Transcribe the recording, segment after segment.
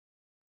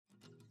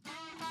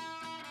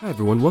Hi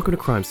everyone, welcome to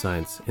Crime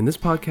Science. In this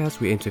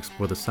podcast, we aim to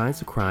explore the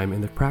science of crime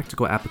and the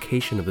practical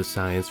application of this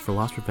science for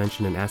loss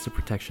prevention and asset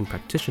protection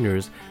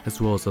practitioners, as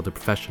well as other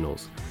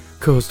professionals.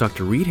 Co-host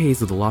Dr. Reed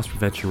Hayes of the Loss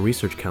Prevention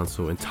Research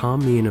Council and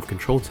Tom Meehan of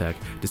Control Tech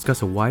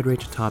discuss a wide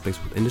range of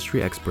topics with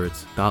industry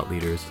experts, thought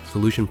leaders,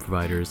 solution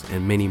providers,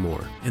 and many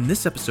more. In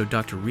this episode,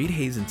 Dr. Reed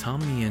Hayes and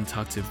Tom Meehan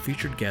talk to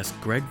featured guest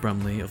Greg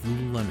Brumley of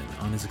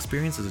Lululemon on his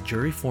experience as a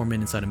jury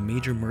foreman inside a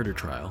major murder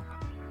trial.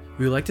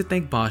 We would like to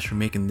thank Bosch for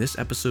making this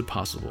episode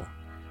possible.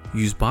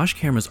 Use Bosch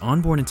Camera's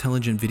onboard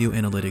intelligent video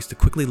analytics to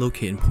quickly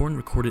locate important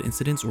recorded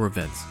incidents or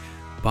events.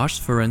 Bosch's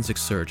forensic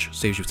search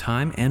saves you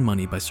time and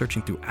money by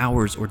searching through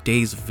hours or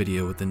days of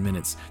video within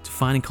minutes to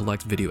find and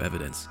collect video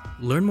evidence.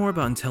 Learn more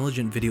about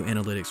intelligent video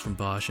analytics from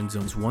Bosch in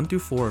Zones 1 through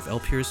 4 of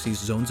LPRC's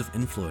Zones of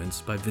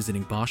Influence by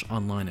visiting Bosch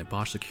online at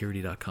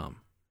boschsecurity.com.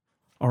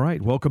 All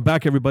right, welcome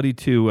back everybody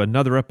to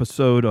another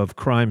episode of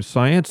Crime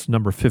Science,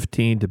 number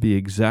 15 to be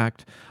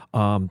exact.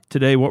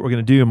 Today what we're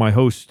going to do, my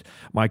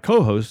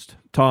co-host,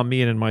 Tom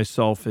Meehan and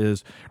myself,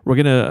 is we're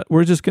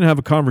just gonna have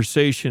a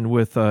conversation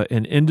with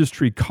an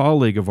industry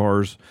colleague of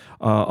ours,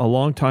 a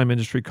longtime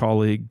industry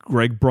colleague,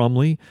 Greg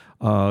Brumley.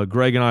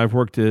 Greg and I have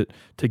worked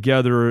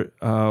together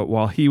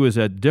while he was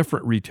at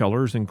different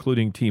retailers,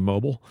 including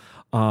T-Mobile,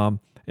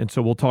 and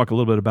so we'll talk a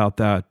little bit about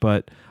that.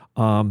 But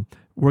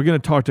we're going to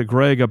talk to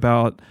Greg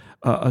about,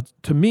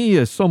 to me,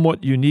 a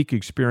somewhat unique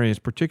experience,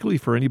 particularly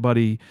for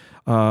anybody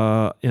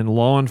in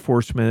law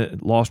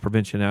enforcement, loss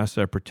prevention,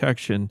 asset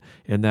protection,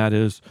 and that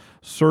is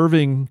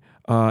serving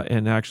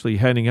and actually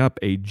heading up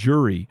a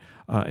jury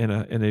in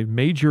a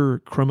major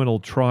criminal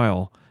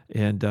trial.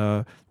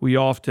 And we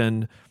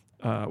often,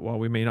 while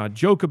we may not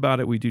joke about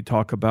it, we do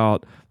talk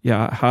about,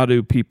 how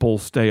do people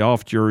stay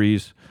off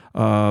juries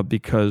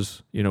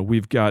because,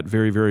 we've got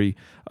very, very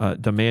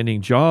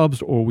demanding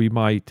jobs, or we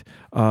might,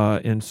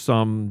 in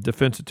some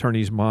defense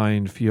attorney's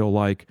mind, feel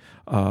like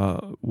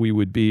we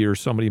would be, or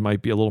somebody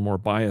might be a little more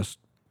biased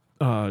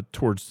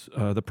towards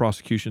the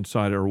prosecution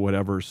side or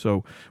whatever.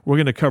 So we're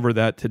going to cover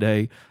that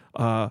today.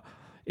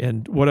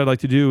 And what I'd like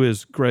to do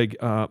is, Greg,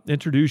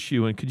 introduce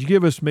you. And could you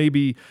give us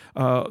maybe,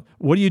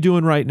 what are you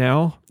doing right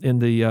now in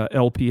the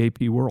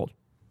LPAP world?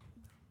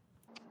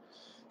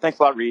 Thanks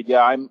a lot, Reed.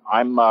 Yeah,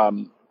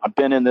 I've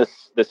been in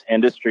this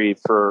industry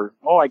for,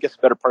 I guess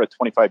better part of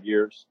 25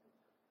 years,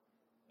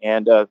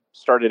 and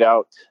started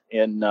out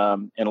in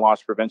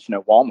loss prevention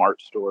at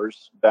Walmart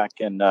stores back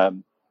in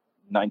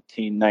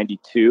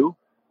 1992,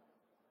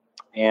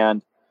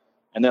 and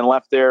then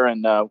left there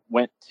and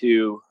went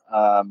to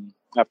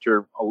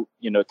after a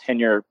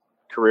 10-year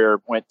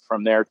career, went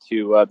from there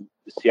to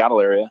the Seattle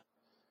area,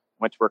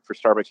 went to work for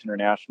Starbucks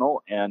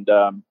International, and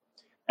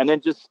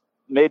then just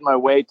made my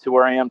way to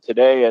where I am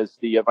today as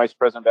the Vice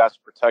President of Asset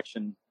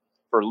Protection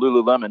for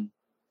Lululemon,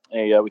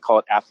 we call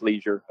it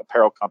athleisure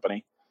apparel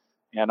company.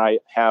 And I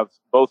have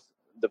both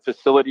the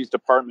facilities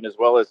department as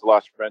well as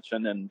loss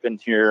prevention, and been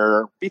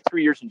here, be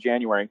 3 years in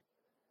January.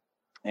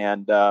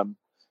 And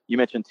you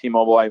mentioned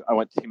T-Mobile. I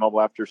went to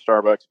T-Mobile after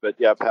Starbucks, but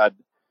I've had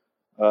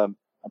a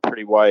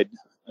pretty wide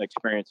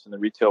experience in the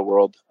retail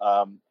world,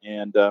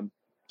 and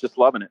just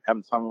loving it,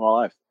 having fun with my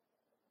life.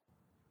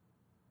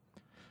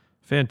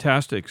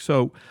 Fantastic.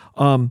 So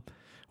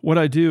what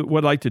I'd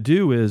like to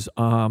do is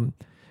kind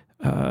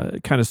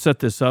of set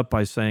this up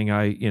by saying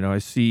I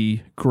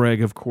see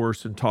Greg, of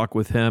course, and talk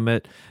with him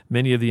at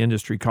many of the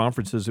industry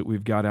conferences that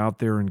we've got out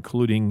there,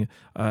 including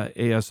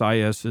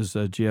ASIS's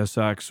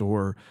GSX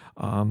or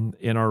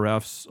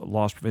NRF's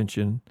loss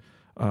prevention,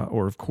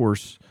 or of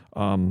course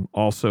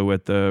also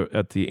at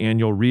the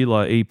annual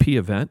RELA AP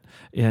event.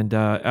 And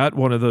at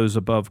one of those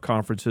above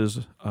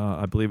conferences,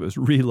 I believe it was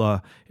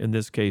RELA in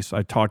this case,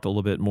 I talked a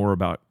little bit more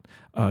about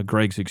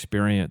Greg's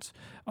experience.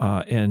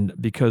 And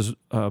because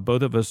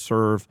both of us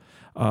serve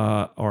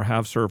or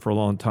have served for a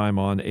long time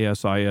on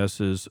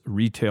ASIS's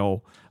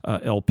retail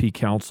LP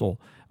council,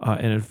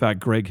 and in fact,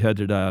 Greg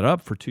headed that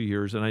up for 2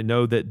 years. And I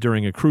know that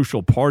during a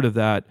crucial part of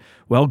that,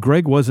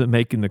 Greg wasn't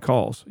making the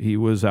calls. He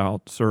was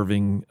out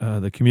serving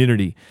the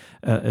community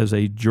as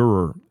a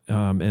juror.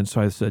 And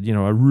so I said,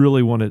 I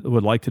really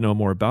would like to know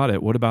more about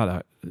it. What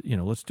about,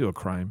 let's do a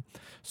crime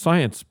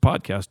science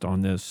podcast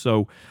on this.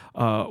 So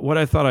what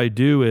I thought I'd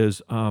do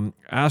is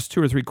ask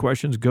 2 or 3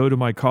 questions, go to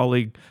my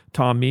colleague,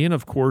 Tom Meehan,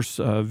 of course,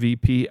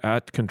 VP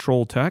at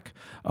Control Tech,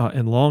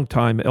 and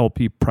longtime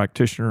LP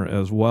practitioner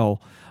as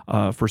well,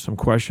 for some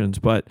questions.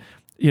 But,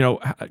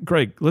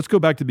 Greg, let's go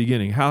back to the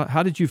beginning.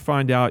 How did you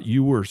find out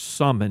you were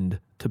summoned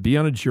to be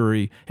on a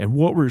jury, and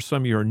what were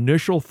some of your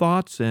initial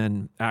thoughts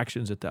and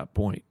actions at that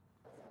point?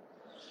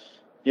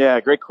 Yeah,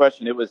 great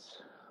question. It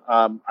was,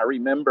 I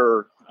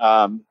remember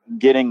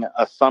getting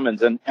a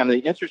summons. And the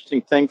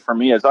interesting thing for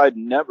me is I'd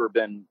never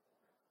been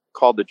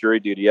called to jury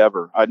duty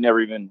ever. I'd never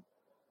even,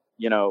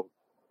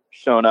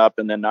 shown up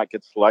and then not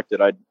get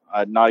selected.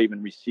 I'd not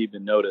even received a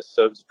notice.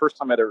 So it was the first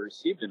time I'd ever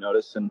received a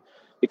notice. And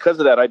because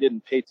of that, I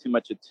didn't pay too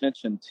much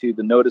attention to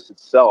the notice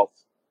itself,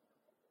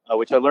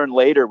 which I learned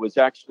later was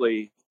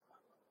actually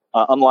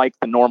unlike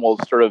the normal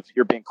sort of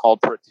you're being called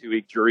for a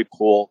 2-week jury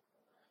pool.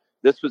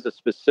 this was a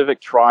specific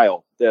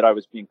trial that I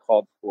was being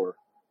called for.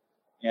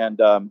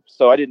 And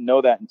so I didn't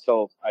know that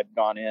until I'd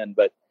gone in.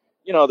 But,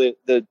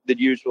 the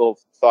usual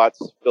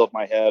thoughts filled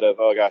my head of,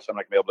 oh, gosh, I'm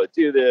not going to be able to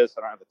do this.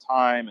 I don't have the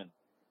time.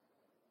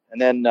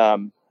 And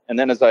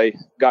then as I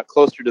got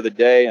closer to the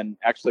day and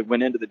actually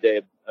went into the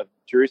day of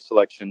jury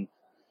selection,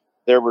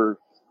 there were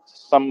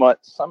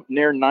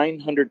near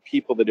 900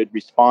 people that had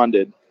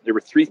responded. There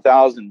were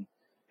 3,000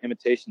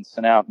 invitations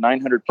sent out.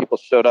 900 people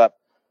showed up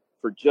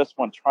for just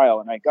one trial.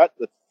 And I got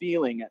the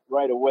feeling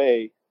right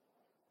away,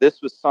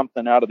 this was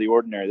something out of the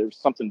ordinary. There was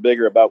something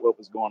bigger about what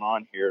was going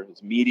on here. There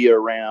was media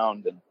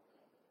around.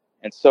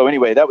 And so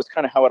anyway, that was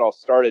kind of how it all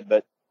started.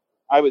 But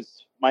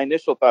my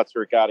initial thoughts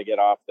were, got to get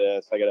off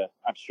this.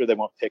 I'm sure they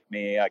won't pick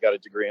me. I got a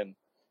degree in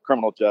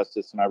criminal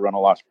justice and I run a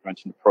loss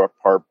prevention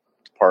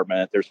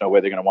department. There's no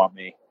way they're going to want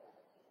me.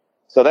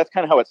 So that's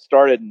kind of how it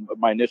started. And what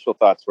my initial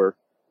thoughts were.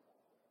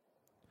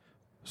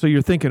 So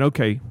you're thinking,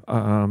 okay,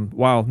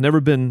 wow,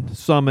 never been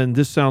summoned.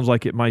 This sounds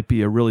like it might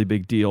be a really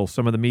big deal.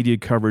 Some of the media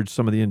coverage,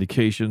 some of the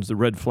indications, the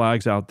red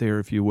flags out there,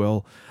 if you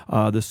will,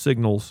 the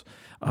signals.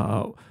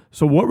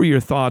 So what were your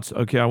thoughts?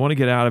 Okay, I want to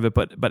get out of it,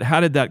 but how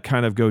did that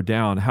kind of go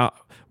down?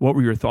 What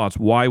were your thoughts?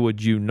 Why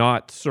would you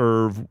not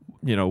serve?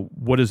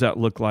 What does that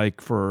look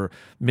like for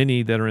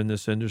many that are in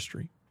this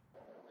industry?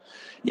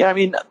 Yeah, I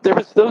mean, there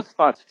was those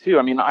thoughts too.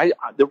 I mean,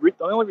 the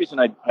only reason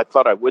I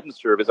thought I wouldn't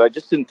serve is I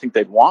just didn't think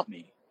they'd want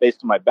me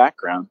based on my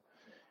background.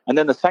 And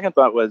then the second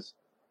thought was,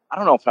 I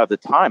don't know if I have the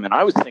time. And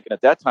I was thinking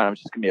at that time, it was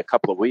just going to be a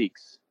couple of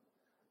weeks.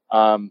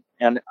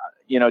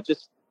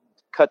 Just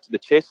cut to the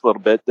chase a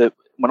little bit, that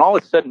when all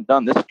is said and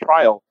done, this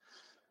trial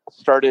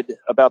started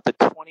about the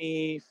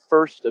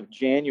 21st of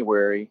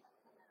January,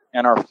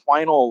 and our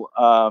final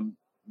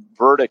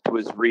verdict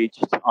was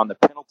reached on the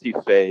penalty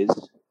phase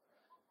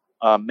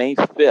May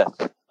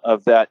 5th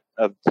of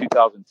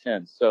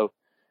 2010. So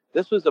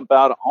this was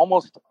about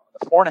almost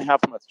a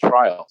 4.5-month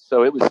trial.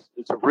 So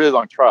it's a really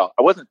long trial.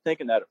 I wasn't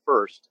thinking that at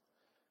first.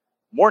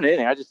 More than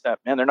anything, I just thought,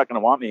 man, they're not going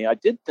to want me. I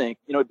did think,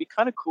 it'd be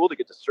kind of cool to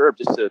get to serve,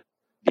 just to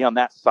be on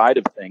that side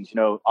of things.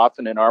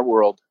 Often in our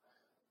world,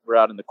 we're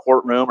out in the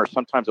courtroom or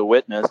sometimes a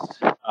witness,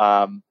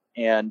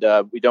 and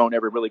we don't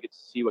ever really get to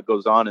see what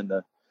goes on in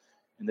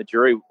the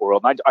jury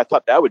world. And I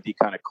thought that would be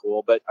kind of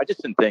cool, but I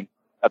just didn't think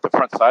at the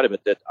front side of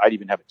it that I'd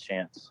even have a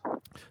chance.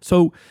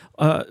 So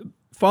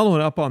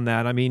following up on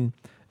that, I mean,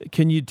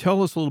 can you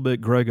tell us a little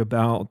bit, Greg,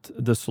 about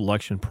the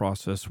selection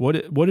process? What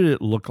did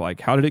it look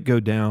like? How did it go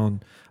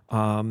down?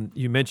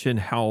 You mentioned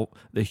how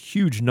the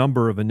huge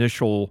number of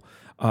initial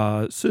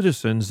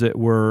citizens that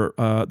were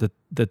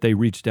that they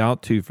reached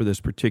out to for this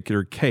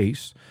particular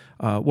case.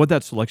 What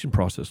that selection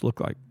process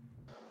looked like?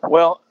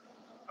 Well,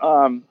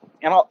 and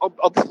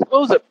I'll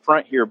disclose up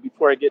front here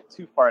before I get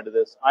too far into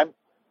this. I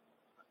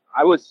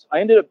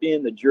ended up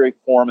being the jury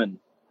foreman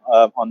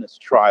on this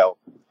trial,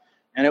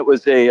 and it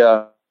was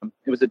a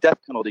death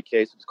penalty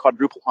case. It was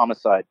quadruple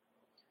homicide,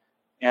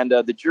 and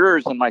the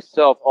jurors and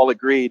myself all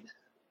agreed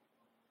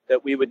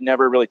that we would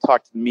never really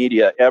talk to the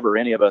media ever,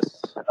 any of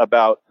us,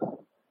 about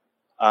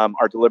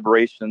our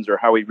deliberations or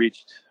how we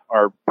reached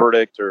our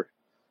verdict, or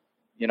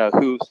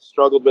who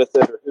struggled with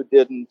it or who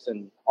didn't,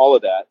 and all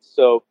of that.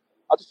 So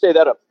I'll just say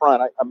that up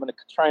front. I'm going to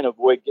try and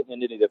avoid getting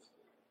into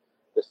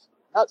this,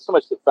 not so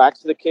much the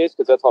facts of the case,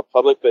 because that's all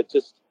public, but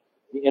just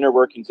the inner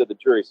workings of the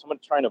jury. So I'm going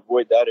to try and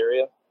avoid that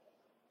area,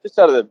 just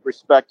out of the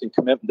respect and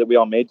commitment that we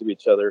all made to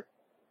each other.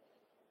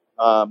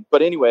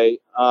 But anyway,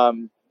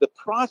 the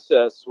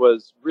process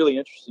was really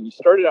interesting. You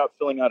started out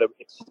filling out an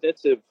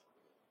extensive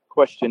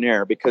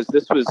questionnaire, because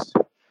this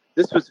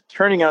was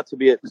turning out to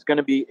be, it was going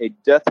to be a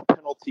death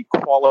penalty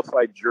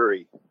qualified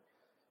jury,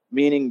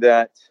 meaning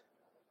that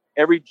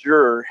every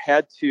juror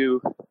had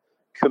to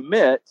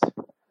commit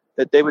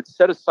that they would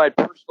set aside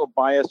personal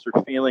bias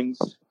or feelings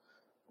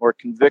or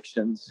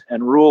convictions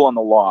and rule on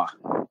the law.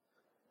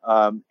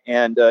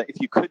 And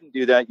if you couldn't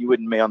do that, you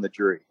wouldn't be on the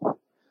jury.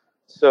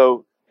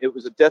 So it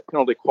was a death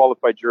penalty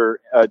qualified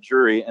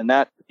jury, and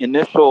that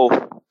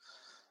initial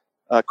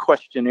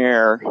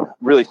questionnaire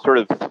really sort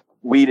of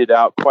weeded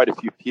out quite a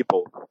few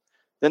people.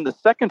 Then the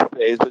second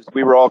phase was,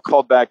 we were all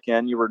called back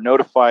in. You were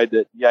notified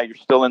that, yeah, you're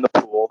still in the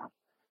pool.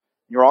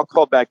 You're all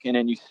called back in,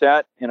 and you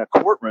sat in a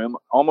courtroom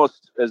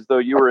almost as though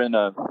you were in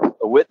a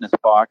witness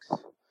box,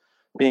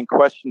 being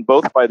questioned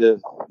both by the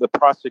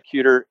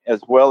prosecutor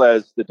as well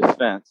as the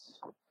defense,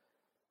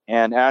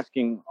 and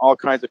asking all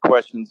kinds of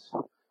questions,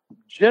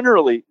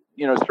 generally,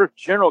 sort of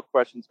general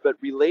questions, but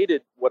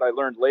related, what I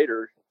learned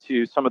later,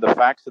 to some of the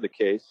facts of the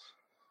case.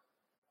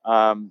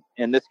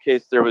 In this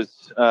case, there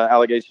was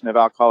allegation of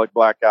alcoholic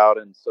blackout,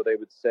 and so they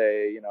would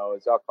say,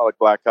 is alcoholic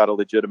blackout a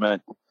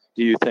legitimate?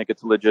 Do you think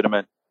it's a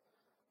legitimate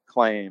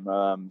claim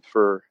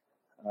for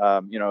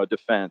a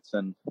defense?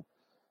 And of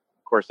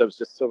course, that was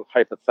just so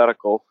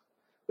hypothetical.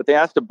 But they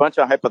asked a bunch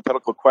of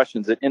hypothetical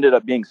questions that ended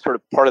up being sort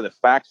of part of the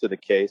facts of the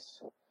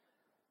case.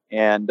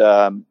 And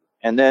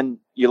then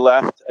you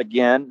left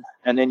again,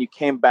 and then you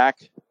came back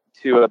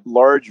to a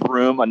large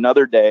room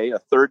another day, a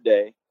third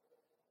day,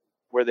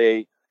 where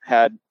they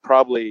had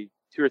probably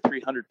 200 or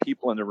 300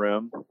 people in the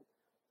room,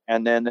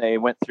 and then they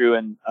went through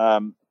and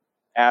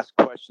asked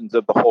questions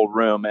of the whole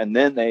room, and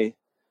then they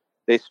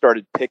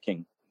started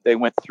picking. They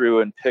went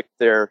through and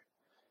picked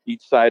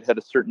each side had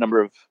a certain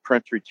number of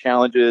peremptory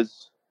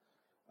challenges.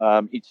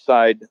 Each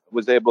side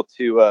was able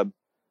to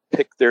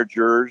pick their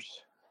jurors,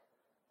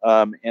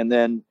 and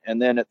then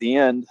at the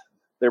end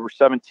there were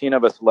 17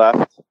 of us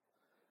left,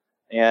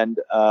 and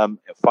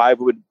 5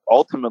 would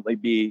ultimately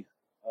be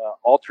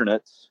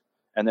alternates,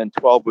 and then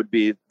 12 would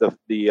be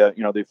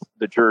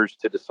the jurors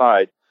to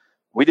decide.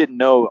 We didn't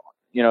know,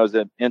 as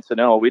an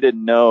incidental, we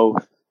didn't know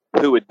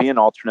who would be an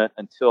alternate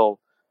until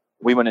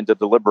we went into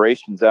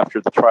deliberations after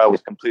the trial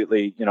was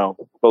completely,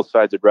 both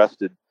sides had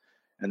rested,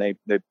 and they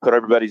put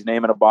everybody's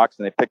name in a box,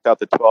 and they picked out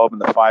the 12,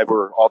 and the 5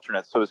 were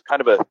alternates. So it was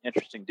kind of an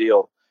interesting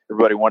deal.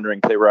 Everybody wondering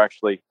if they were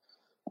actually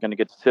going to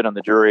get to sit on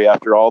the jury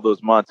after all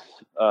those months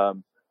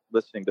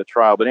listening to the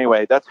trial. But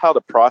anyway, that's how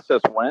the process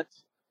went.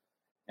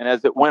 And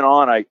as it went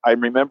on, I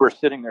remember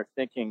sitting there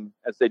thinking,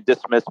 as they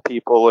dismissed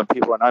people, and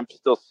I'm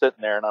still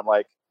sitting there, and I'm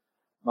like,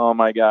 oh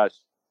my gosh,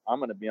 I'm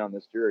going to be on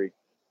this jury.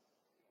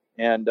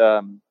 And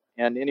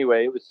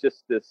anyway, it was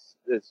just this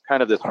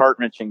kind of this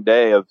heart-wrenching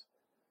day of,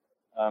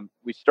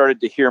 we started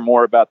to hear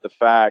more about the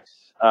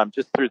facts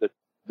just through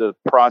the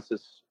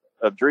process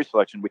of jury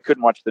selection. We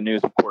couldn't watch the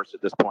news, of course,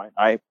 at this point.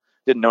 I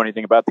didn't know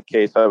anything about the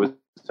case. I was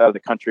out of the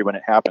country when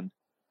it happened.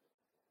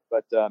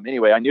 But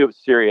anyway, I knew it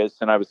was serious,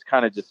 and I was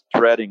kind of just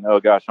dreading, oh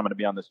gosh, I'm going to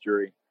be on this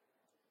jury.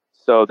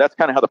 So that's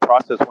kind of how the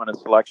process went in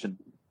selection.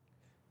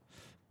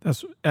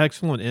 That's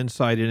excellent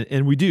insight.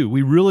 And we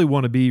really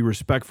want to be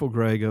respectful,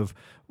 Greg, of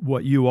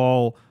what you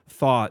all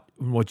thought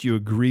and what you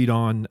agreed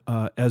on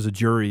as a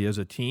jury, as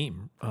a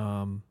team.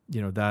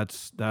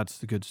 That's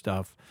the good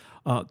stuff.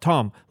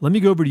 Tom, let me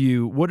go over to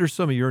you. What are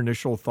some of your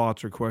initial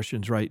thoughts or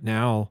questions right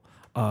now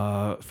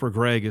for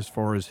Greg as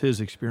far as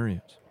his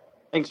experience?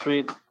 Thanks,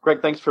 Reed.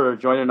 Greg, thanks for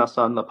joining us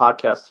on the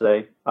podcast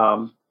today.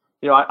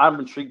 I'm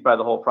intrigued by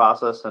the whole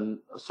process, and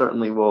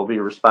certainly will be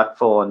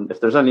respectful. And if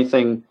there's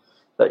anything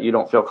that you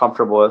don't feel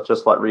comfortable with,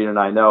 just let Reed and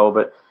I know.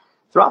 But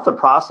throughout the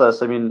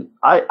process,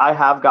 I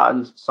have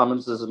gotten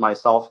summonses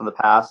myself in the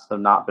past, have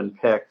not been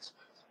picked,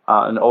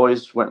 and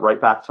always went right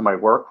back to my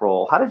work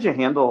role. How did you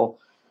handle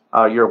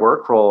your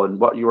work role and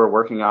what you were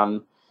working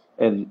on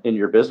in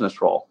your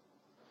business role?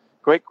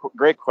 Great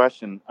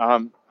question.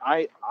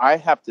 I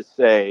have to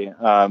say,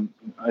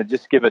 I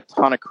just give a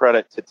ton of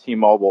credit to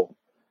T-Mobile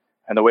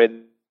and the way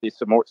they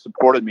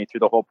supported me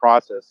through the whole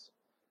process.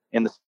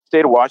 In the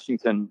state of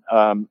Washington,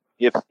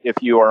 if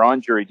you are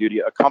on jury duty,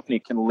 a company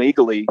can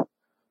legally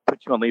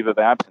put you on leave of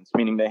absence,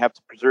 meaning they have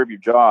to preserve your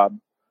job,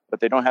 but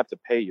they don't have to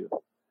pay you.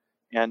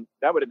 And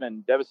that would have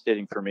been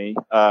devastating for me.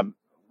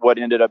 What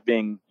ended up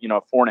being, a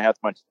 4.5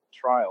 month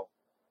trial.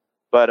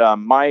 But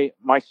my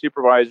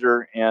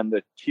supervisor and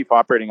the chief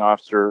operating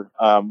officer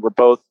were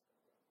both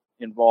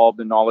involved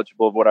and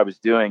knowledgeable of what I was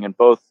doing, and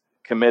both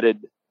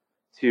committed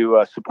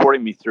to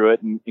supporting me through it,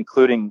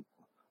 including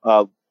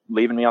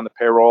leaving me on the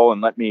payroll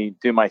and let me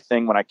do my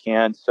thing when I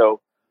can.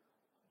 So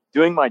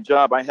doing my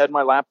job, I had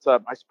my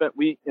laptop.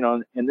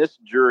 In this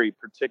jury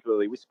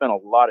particularly, we spent a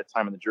lot of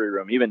time in the jury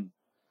room, even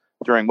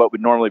during what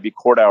would normally be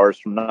court hours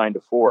from 9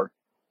 to 4,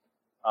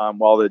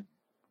 while the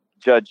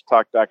judge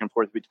talked back and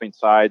forth between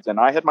sides. And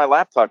I had my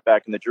laptop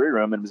back in the jury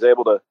room and was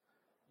able to,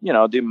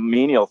 do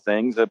menial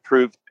things,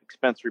 approve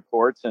expense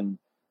reports and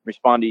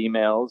respond to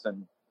emails.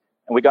 And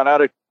we got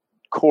out of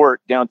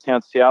court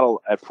downtown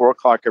Seattle at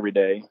 4:00 every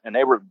day, and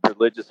they were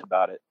religious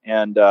about it.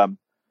 And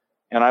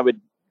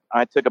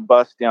I took a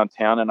bus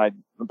downtown, and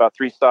about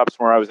 3 stops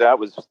from where I was at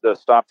was the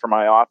stop for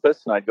my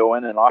office, and I'd go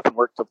in and often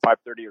work till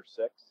 5:30 or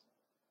 6.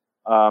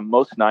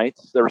 Most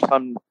nights. There were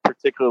some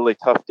particularly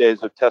tough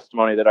days of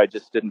testimony that I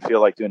just didn't feel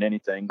like doing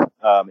anything,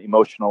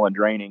 emotional and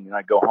draining, and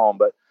I'd go home.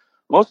 But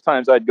most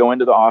times I'd go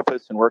into the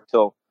office and work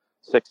till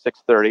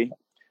 6:30.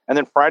 And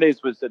then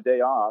Fridays was a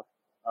day off.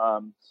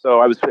 So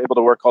I was able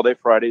to work all day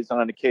Fridays, and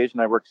on occasion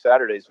I worked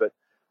Saturdays. But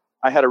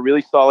I had a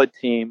really solid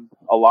team,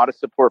 a lot of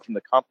support from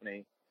the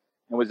company,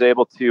 and was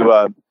able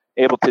to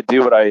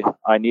do what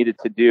I needed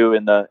to do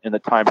in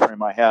the time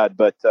frame I had.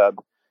 But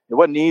it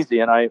wasn't easy,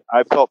 and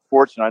I felt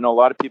fortunate. I know a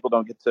lot of people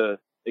don't get to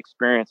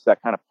experience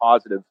that kind of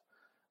positive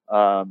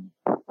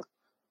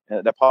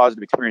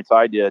experience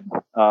I did,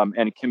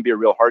 and it can be a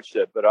real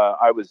hardship. But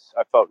I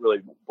felt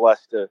really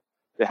blessed to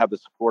have the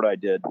support I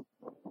did.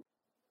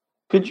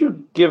 Could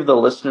you give the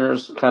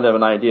listeners kind of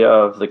an idea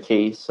of the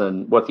case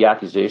and what the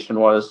accusation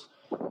was,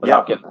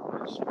 without getting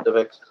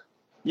specifics?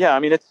 Yeah,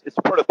 it's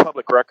part of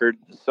public record,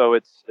 so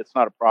it's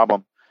not a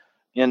problem.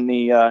 In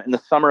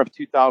the summer of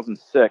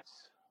 2006,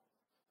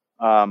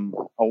 a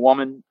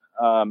woman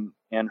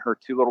and her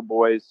 2 little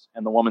boys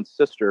and the woman's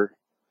sister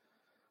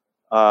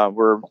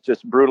were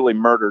just brutally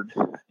murdered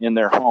in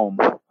their home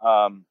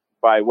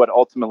by what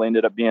ultimately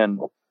ended up being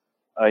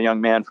a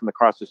young man from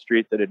across the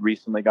street that had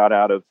recently got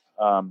out of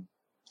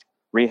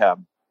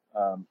rehab,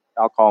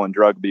 alcohol and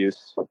drug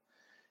abuse.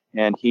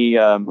 And he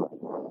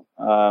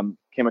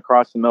came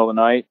across in the middle of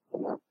the night,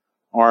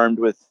 armed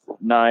with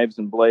knives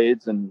and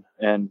blades, and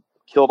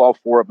killed all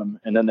 4 of them.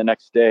 And then the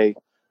next day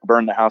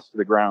burned the house to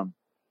the ground.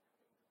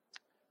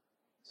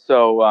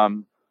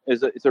 So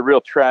it's a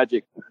real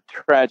tragic,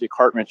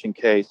 heart-wrenching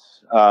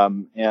case,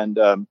 and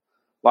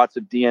lots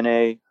of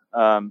DNA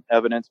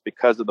evidence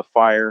because of the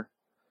fire.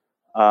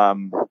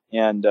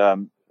 And I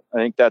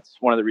think that's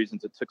one of the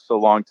reasons it took so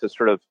long to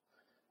sort of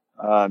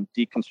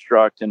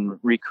deconstruct and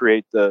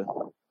recreate the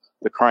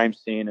crime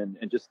scene,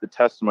 and just the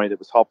testimony that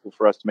was helpful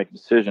for us to make a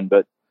decision.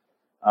 But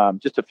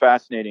just a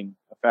fascinating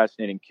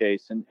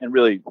case, and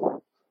really,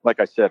 like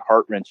I said,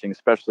 heart-wrenching,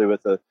 especially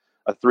with a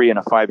 3 and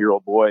a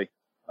 5-year-old boy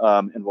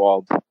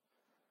involved.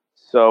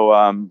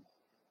 So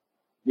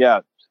yeah,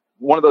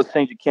 one of those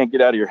things you can't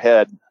get out of your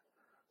head,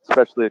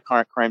 especially the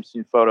current crime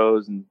scene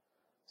photos. And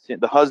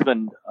the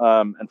husband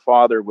and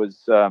father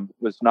was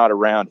not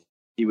around.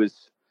 He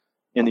was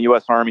in the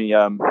U.S. Army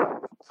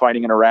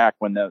fighting in Iraq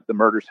when the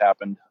murders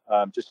happened.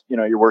 Just,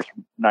 your worst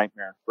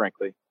nightmare,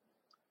 frankly.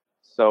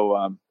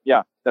 So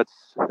yeah,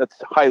 that's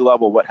high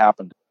level what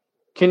happened.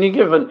 Can you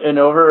give an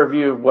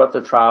overview of what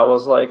the trial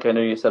was like? I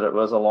know you said it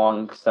was a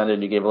long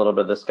extended. You gave a little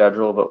bit of the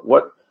schedule, but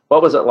what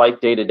was it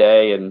like day to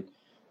day, and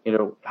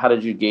how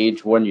did you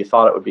gauge when you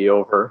thought it would be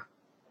over?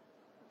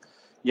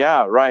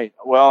 Yeah, right.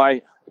 Well,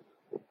 I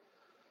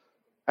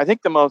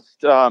think the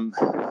most I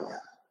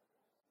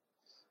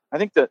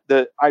think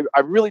that I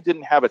really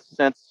didn't have a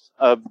sense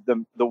of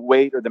the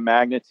weight or the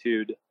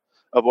magnitude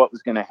of what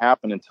was going to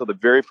happen until the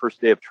very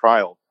first day of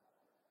trial.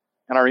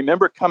 And I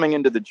remember coming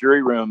into the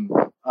jury room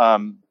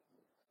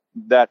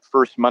that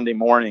first Monday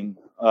morning,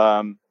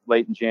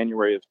 late in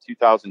January of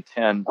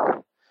 2010.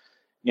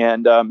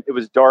 And it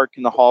was dark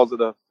in the halls of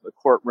the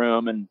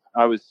courtroom, and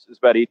it was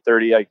about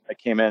 8:30. I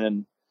came in,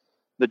 and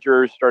the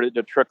jurors started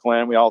to trickle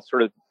in. We all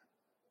sort of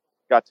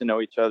got to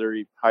know each other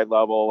high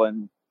level,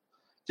 and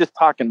just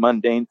talking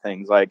mundane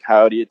things like,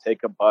 how do you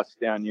take a bus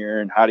down here,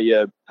 and how do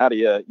you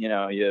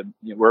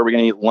where are we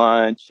going to eat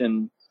lunch,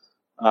 and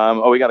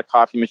we got a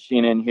coffee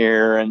machine in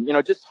here, and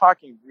just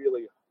talking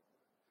really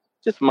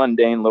just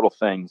mundane little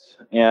things.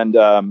 And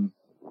I'll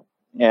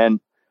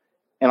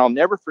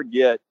never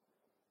forget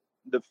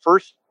the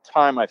first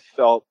time I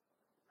felt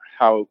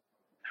how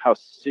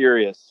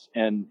serious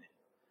and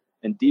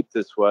deep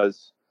this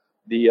was.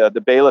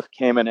 The bailiff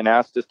came in and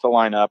asked us to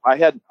line up.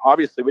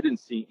 Obviously we didn't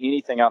see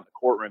anything out in the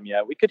courtroom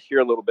yet. We could hear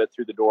a little bit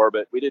through the door,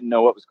 but we didn't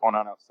know what was going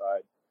on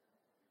outside.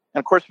 And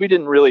of course, we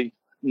didn't really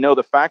know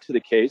the facts of the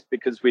case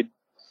because we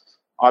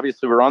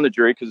were on the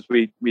jury because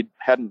we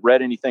hadn't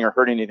read anything or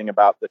heard anything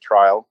about the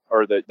trial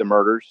or the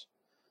murders,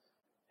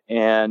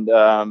 and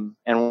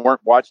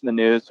weren't watching the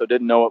news, so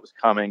didn't know what was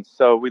coming.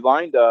 So we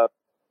lined up,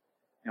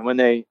 and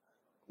when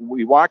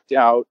we walked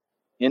out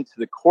into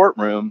the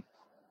courtroom,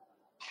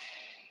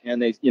 and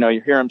they,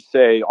 you hear them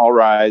say, "All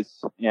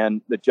rise,"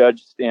 and the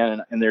judge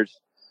stand, and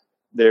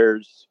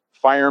there's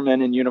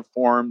firemen in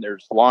uniform,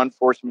 there's law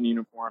enforcement in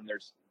uniform,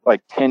 there's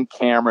like 10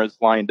 cameras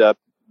lined up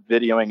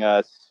videoing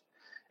us.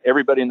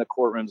 Everybody in the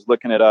courtroom is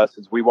looking at us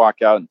as we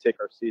walk out and take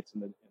our seats in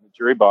the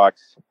jury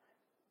box.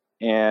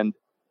 And,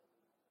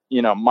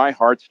 my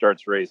heart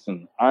starts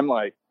racing. I'm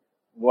like,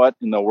 what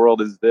in the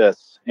world is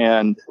this?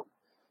 And,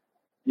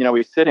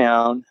 we sit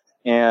down,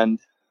 and,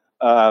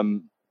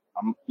 I'm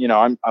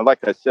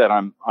like I said,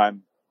 I'm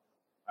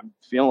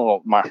feeling a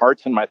little, my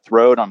heart's in my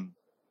throat. I'm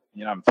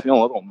feeling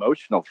a little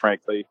emotional,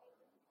 frankly,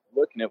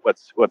 looking at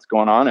what's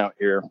going on out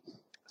here.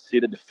 See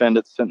the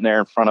defendant sitting there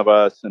in front of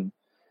us, and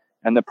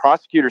the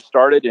prosecutor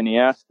started, and he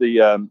asked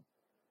the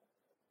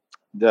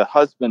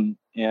husband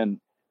and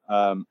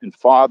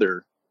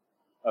father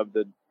of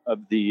the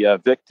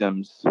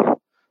victims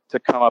to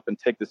come up and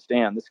take the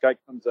stand. This guy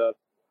comes up.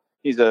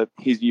 He's a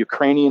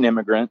Ukrainian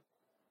immigrant,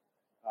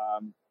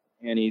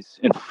 and he's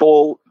in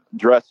full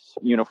dress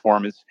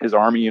uniform, his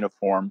army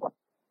uniform.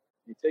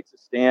 He takes a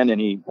stand,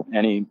 and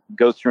he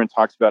goes through and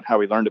talks about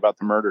how he learned about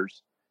the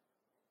murders.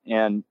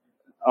 And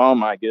oh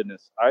my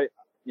goodness,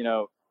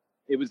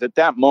 it was at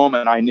that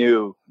moment I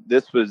knew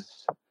this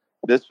was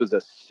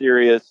a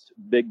serious,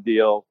 big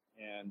deal,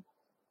 and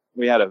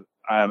we had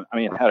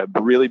had a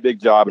really big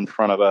job in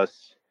front of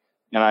us.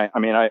 And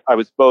I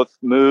was both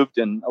moved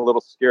and a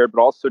little scared,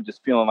 but also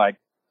just feeling like,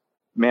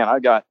 man, I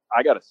got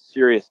a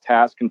serious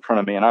task in front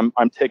of me, and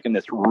I'm taking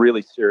this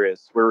really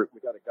serious. We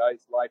got a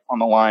guy's life on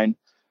the line.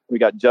 We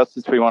got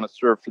justice we want to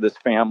serve for this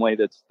family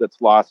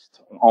that's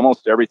lost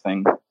almost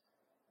everything.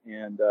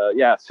 And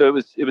so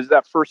it was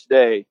that first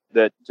day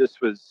that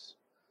just was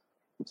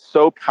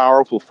so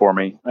powerful for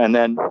me. And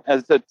then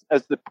as the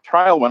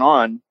trial went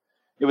on,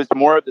 it was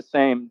more of the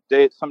same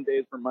day. Some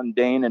days were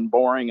mundane and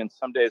boring, and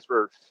some days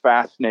were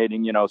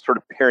fascinating, sort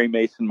of Perry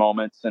Mason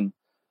moments, and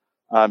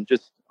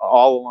just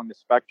all along the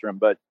spectrum.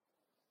 But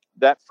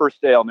that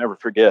first day I'll never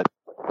forget.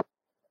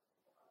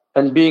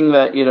 And being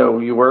that,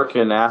 you work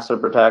in asset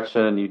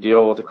protection and you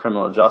deal with the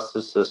criminal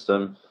justice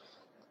system,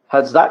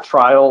 has that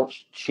trial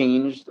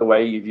changed the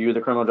way you view the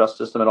criminal justice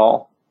system at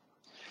all?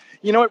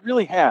 It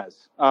really has.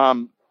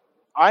 I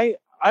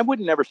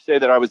would never say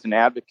that I was an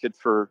advocate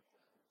for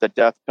the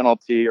death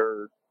penalty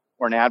or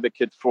an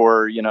advocate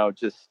for,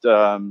 just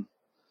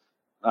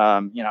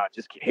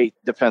hate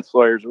defense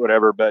lawyers or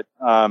whatever. But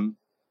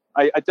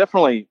I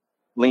definitely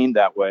leaned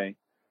that way.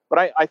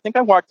 But I think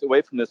I walked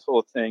away from this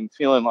whole thing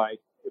feeling like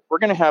if we're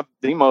going to have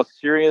the most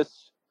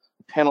serious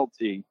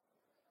penalty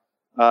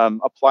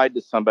applied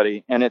to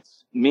somebody, and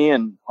it's me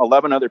and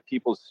 11 other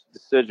people's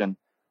decision,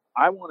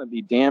 I want to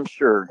be damn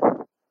sure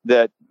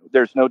that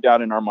there's no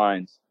doubt in our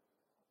minds.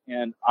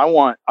 And I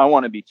want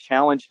to be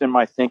challenged in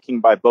my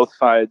thinking by both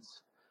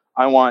sides.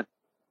 I want,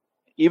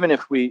 even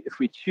if we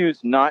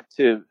choose not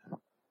to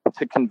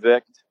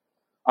convict,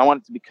 I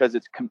want it to because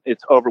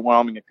it's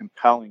overwhelming and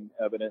compelling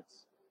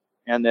evidence,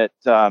 and that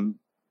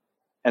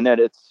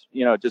it's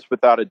just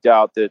without a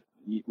doubt that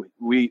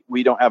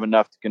we don't have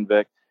enough to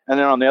convict. And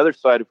then on the other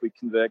side, if we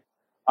convict,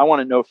 I want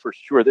to know for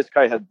sure this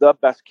guy had the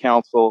best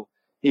counsel.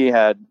 He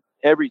had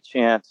every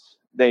chance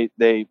to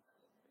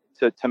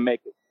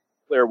make it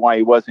clear why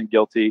he wasn't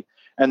guilty,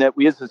 and that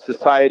we as a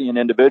society and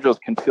individuals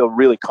can feel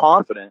really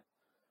confident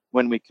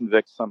when we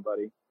convict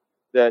somebody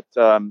that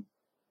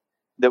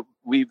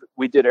we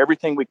did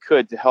everything we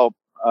could to help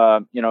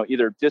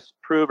either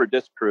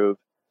disprove.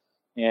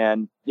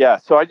 And yeah,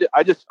 so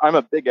I'm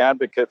a big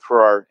advocate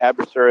for our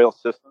adversarial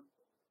system.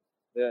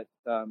 That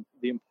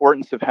the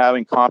importance of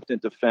having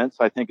competent defense,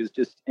 I think, is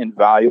just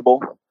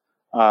invaluable,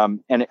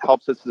 and it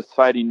helps us as a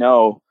society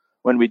know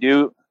when we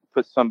do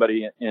put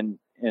somebody in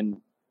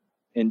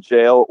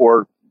jail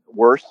or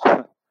worse,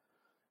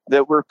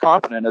 that we're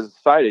confident as a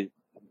society.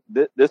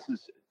 This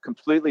is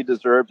completely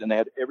deserved, and they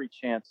had every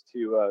chance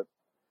to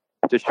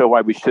show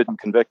why we shouldn't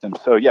convict them.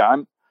 So yeah,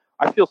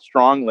 I feel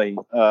strongly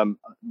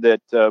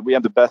that we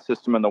have the best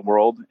system in the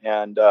world,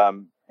 and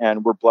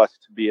we're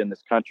blessed to be in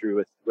this country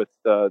with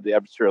the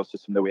adversarial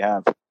system that we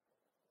have.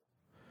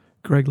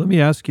 Greg, let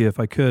me ask you if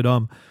I could.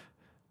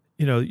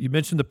 You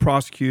mentioned the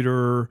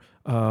prosecutor.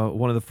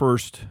 One of the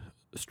first,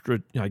 a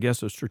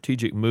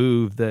strategic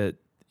move that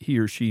he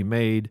or she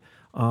made.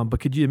 But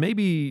could you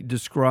maybe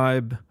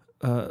describe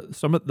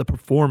some of the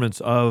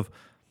performance of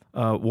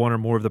one or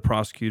more of the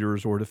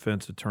prosecutors or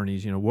defense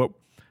attorneys?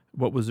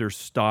 What was their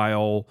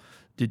style?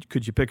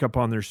 Could you pick up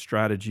on their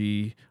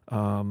strategy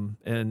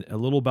and a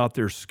little about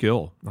their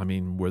skill? I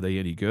mean, were they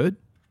any good?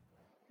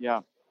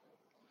 Yeah.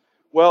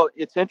 Well,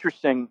 it's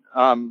interesting.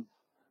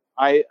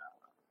 I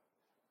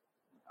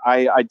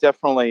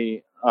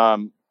definitely,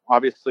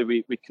 obviously,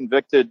 we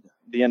convicted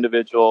the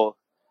individual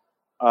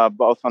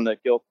both on the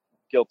guilt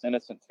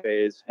innocent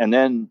phase, and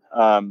then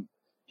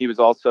he was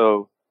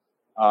also,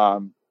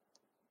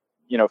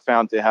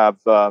 found to have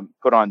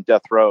put on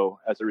death row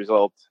as a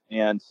result.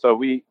 And so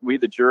we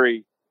the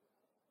jury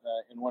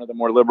in one of the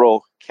more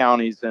liberal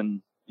counties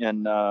in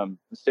the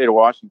state of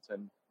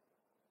Washington,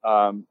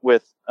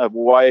 with a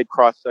wide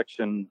cross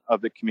section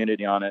of the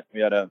community on it. We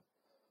had a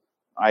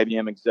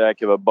IBM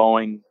executive, a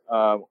Boeing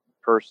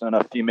person,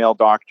 a female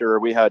doctor.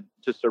 We had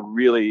just a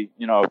really,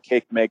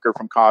 cake maker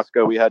from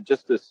Costco. We had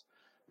just this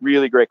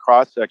really great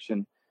cross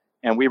section,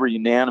 and we were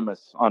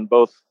unanimous on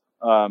both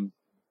the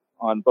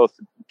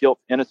guilt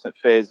innocent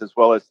phase as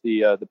well as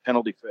the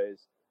penalty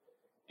phase.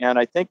 And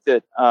I think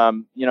that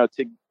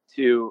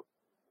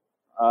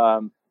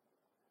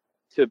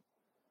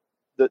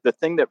the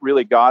thing that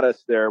really got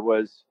us there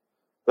was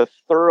the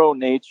thorough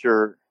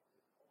nature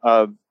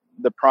of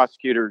the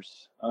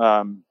prosecutor's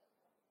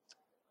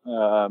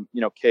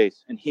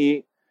case, and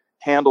he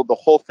handled the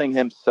whole thing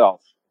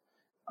himself.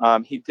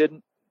 He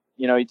didn't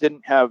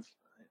have,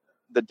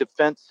 the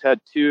defense had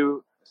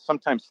 2,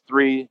 sometimes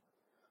 3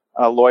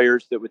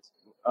 lawyers that would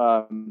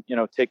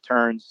take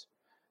turns.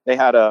 They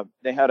had a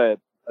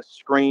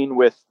screen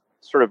with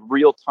sort of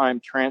real-time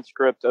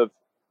transcript of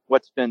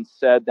what's been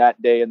said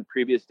that day and the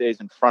previous days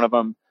in front of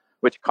them,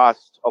 which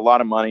cost a lot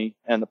of money.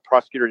 And the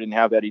prosecutor didn't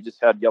have that. He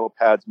just had yellow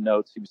pads and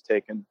notes he was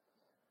taking.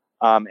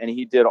 And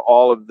he did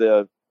all of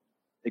the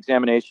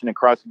examination and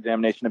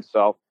cross-examination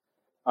himself.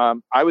 I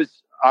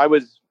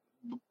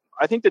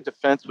think the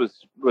defense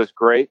was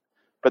great,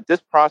 but this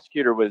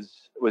prosecutor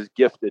was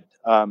gifted,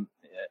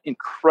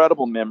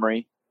 incredible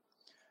memory,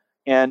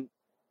 and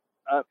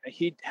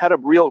he had a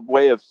real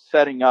way of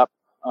setting up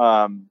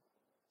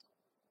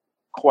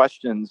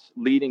questions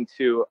leading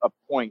to a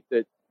point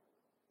that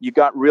you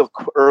got real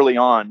early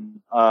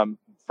on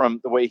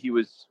from the way he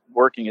was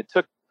working. It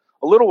took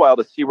a little while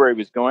to see where he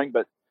was going,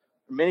 but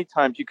many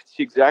times you could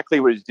see exactly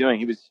what he was doing.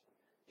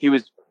 He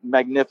was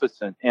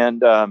magnificent,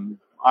 and I'm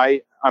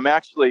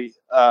actually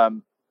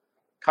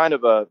kind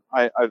of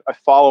I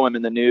follow him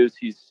in the news.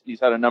 He's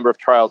had a number of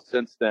trials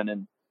since then,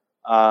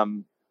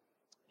 and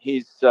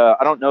he's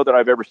I don't know that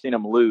I've ever seen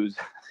him lose.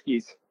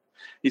 He's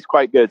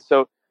quite good.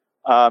 So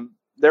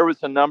there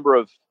was a number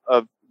of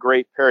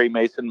great Perry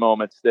Mason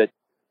moments that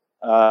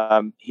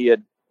he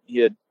had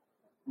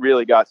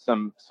really got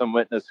some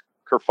witness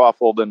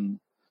kerfuffled and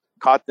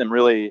caught them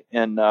really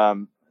in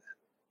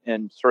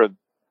sort of,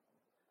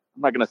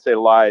 I'm not going to say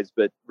lies,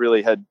 but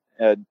really had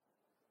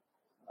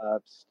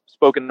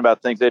spoken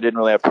about things they didn't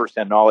really have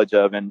firsthand knowledge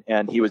of,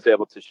 and he was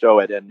able to show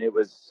it, and it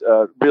was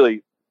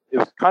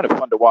kind of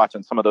fun to watch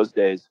on some of those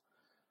days.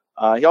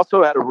 He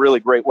also had a really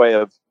great way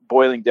of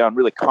boiling down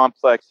really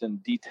complex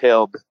and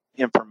detailed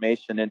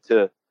information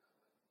into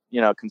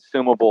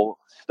consumable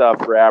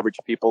stuff for average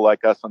people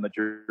like us on the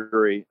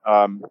jury.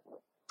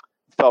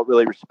 Felt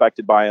really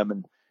respected by him,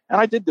 and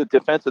I did the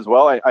defense as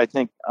well. I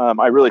think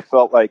I really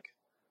felt like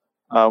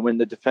when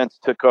the defense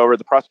took over,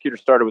 the prosecutor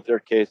started with their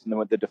case, and then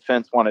when the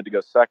defense wanted to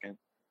go second,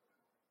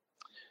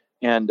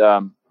 and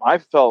I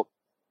felt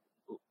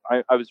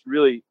I was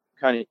really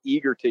kind of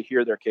eager to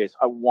hear their case.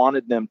 I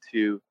wanted them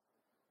to,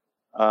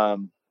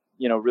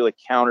 really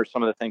counter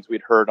some of the things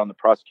we'd heard on the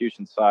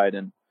prosecution side,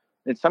 and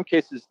in some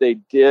cases they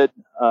did,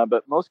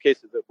 but most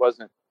cases it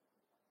wasn't.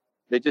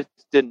 They just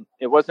didn't.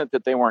 It wasn't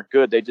that they weren't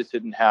good. They just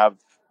didn't have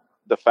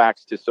the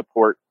facts to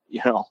support,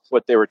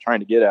 what they were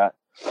trying to get at.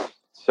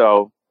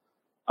 So,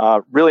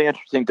 really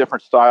interesting,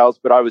 different styles.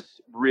 But I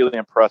was really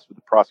impressed with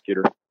the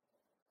prosecutor.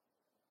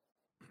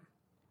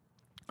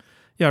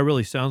 Yeah, it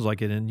really sounds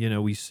like it.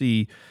 And, we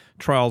see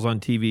trials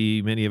on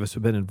TV. Many of us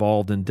have been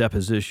involved in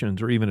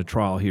depositions or even a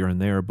trial here and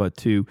there.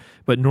 But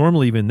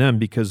normally even then,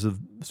 because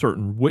of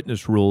certain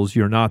witness rules,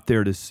 you're not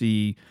there to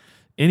see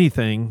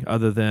anything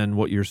other than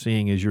what you're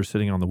seeing as you're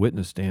sitting on the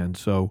witness stand.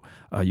 So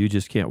you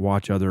just can't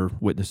watch other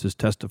witnesses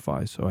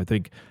testify. So I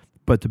think,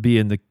 but to be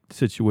in the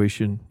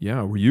situation,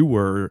 where you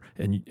were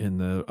and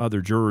the other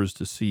jurors,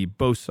 to see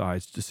both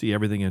sides, to see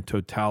everything in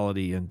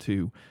totality and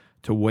to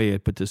weigh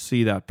it, but to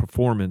see that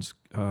performance,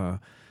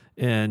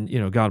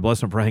 and God bless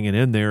them for hanging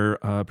in there,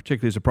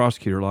 particularly as a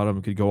prosecutor. A lot of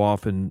them could go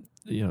off and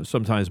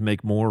sometimes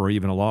make more or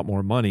even a lot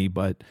more money,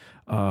 but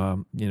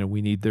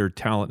we need their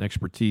talent and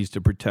expertise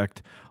to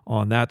protect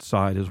on that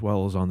side as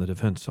well as on the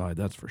defense side.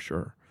 That's for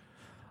sure.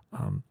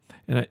 And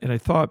I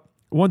thought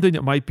one thing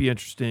that might be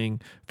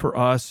interesting for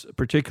us,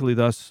 particularly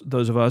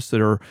those of us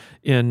that are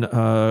in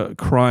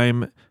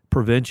crime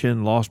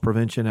prevention, loss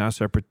prevention,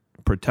 asset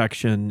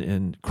protection,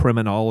 and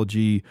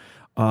criminology.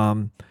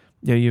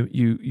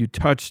 You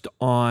touched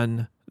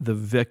on the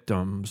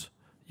victims.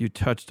 You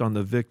touched on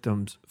the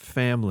victim's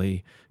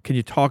family. Can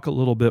you talk a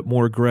little bit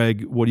more,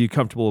 Greg? What are you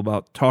comfortable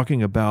about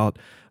talking about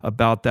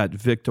that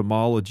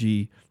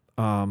victimology?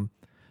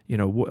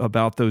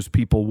 About those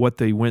people, what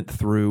they went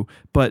through,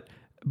 but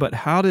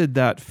how did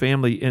that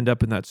family end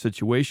up in that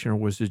situation, or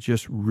was it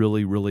just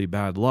really, really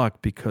bad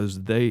luck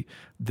because the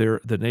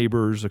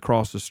neighbors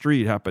across the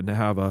street happened to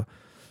have a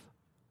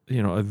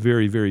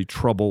very, very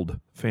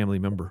troubled family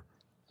member?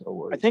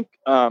 I think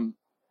when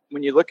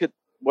you look at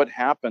what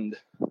happened,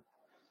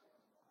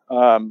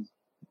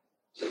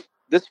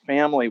 this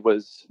family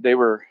they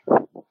were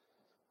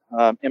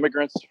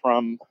immigrants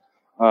from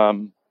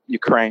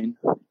Ukraine.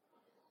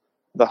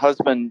 The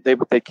husband,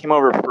 they came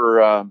over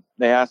for,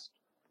 they asked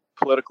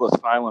political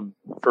asylum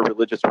for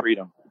religious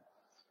freedom.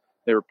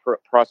 They were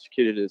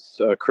prosecuted as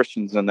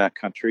Christians in that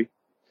country.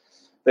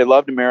 They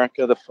loved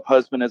America. The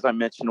husband, as I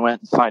mentioned,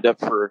 went and signed up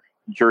for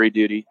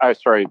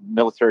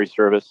military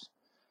service.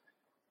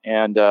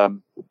 And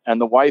the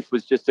wife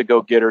was just a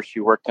go-getter. She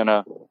worked in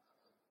a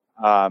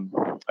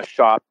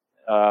shop,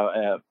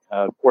 a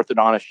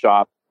orthodontist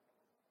shop,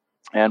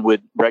 and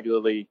would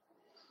regularly.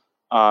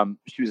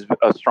 She was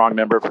a strong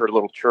member of her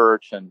little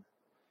church,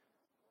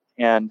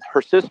 and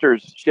her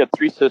sisters. She had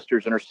 3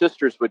 sisters, and her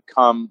sisters would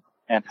come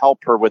and help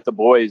her with the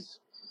boys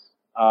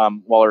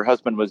while her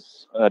husband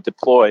was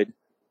deployed.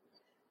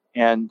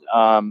 And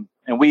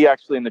we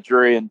actually in the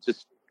jury and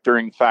just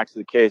during the facts of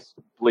the case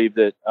believed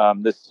that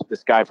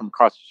this guy from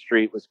across the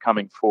street was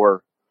coming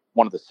for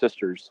one of the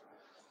sisters.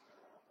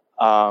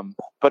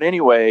 But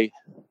anyway,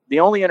 the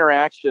only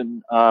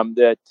interaction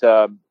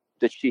that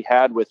she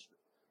had with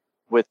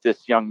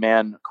this young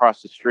man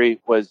across the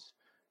street was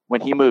when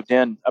he moved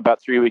in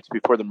about 3 weeks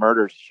before the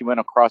murders. She went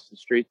across the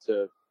street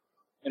to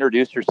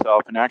introduce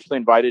herself and actually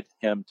invited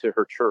him to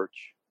her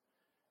church.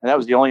 And that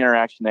was the only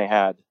interaction they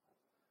had.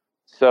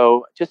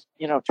 So just,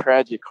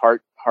 tragic,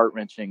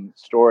 heart-wrenching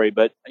story.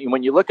 But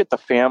when you look at the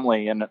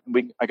family, and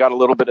I got a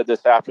little bit of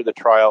this after the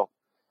trial,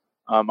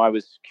 I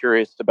was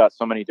curious about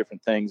so many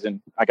different things,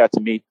 and I got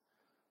to meet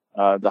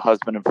the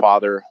husband and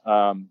father.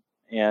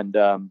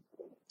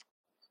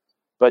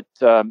 But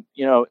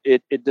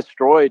it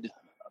destroyed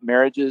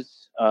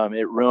marriages.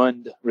 It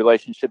ruined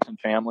relationships and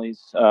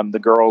families. The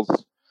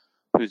girls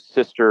whose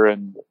sister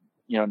and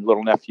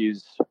little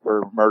nephews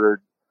were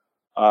murdered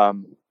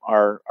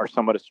are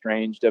somewhat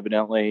estranged.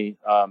 Evidently,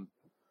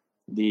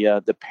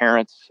 the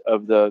parents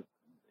of the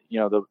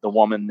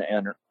woman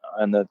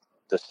and the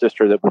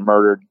sister that were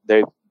murdered,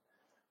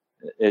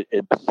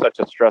 it was such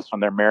a stress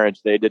on their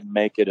marriage. They didn't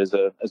make it as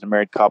a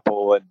married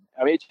couple, and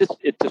I mean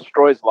it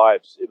destroys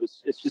lives.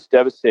 It's just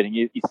devastating.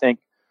 You think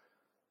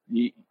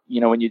when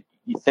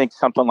you think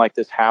something like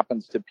this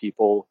happens to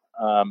people,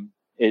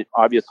 it's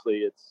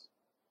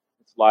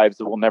lives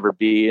that will never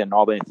be, and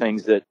all the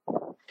things that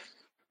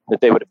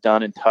they would have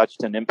done and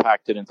touched and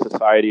impacted in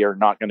society are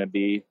not going to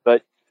be.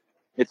 But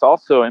it's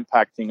also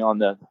impacting on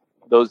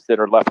those that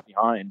are left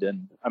behind,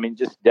 and I mean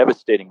just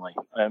devastatingly.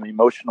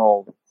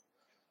 Emotional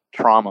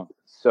trauma.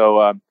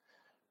 So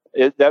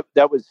that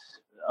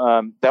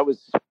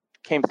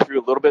came through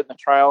a little bit in the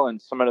trial,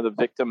 and some of the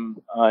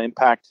victim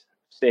impact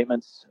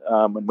statements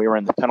when we were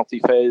in the penalty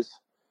phase.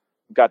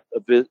 got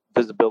a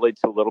visibility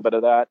to a little bit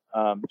of that.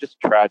 Just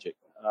tragic.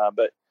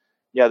 But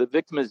yeah, the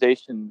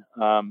victimization,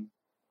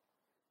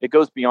 it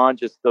goes beyond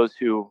just those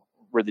who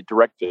were the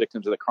direct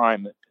victims of the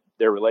crime.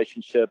 Their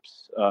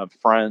relationships,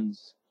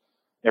 friends,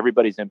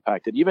 everybody's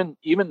impacted. Even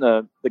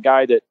the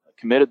guy that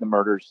committed the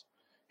murders,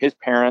 his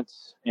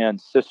parents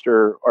and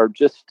sister are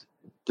just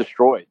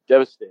destroyed,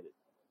 devastated.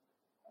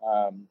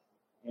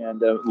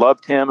 And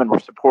loved him and were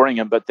supporting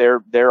him, but they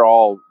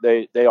all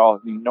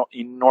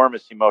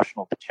enormous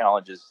emotional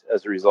challenges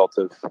as a result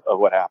of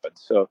what happened.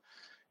 So,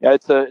 yeah,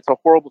 it's a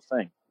horrible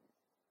thing.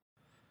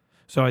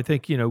 So I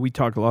think we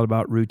talk a lot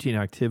about routine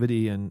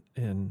activity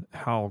and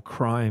how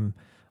crime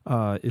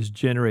is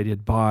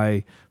generated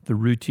by the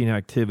routine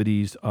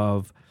activities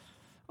of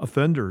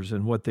offenders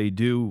and what they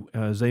do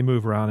as they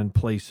move around in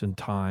place and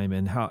time,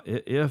 and how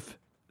if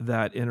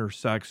that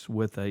intersects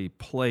with a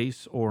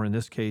place, or in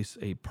this case,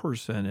 a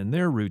person and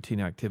their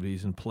routine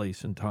activities in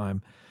place and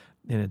time.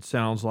 And it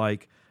sounds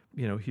like,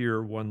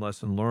 here, one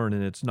lesson learned,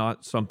 and it's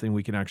not something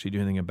we can actually do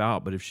anything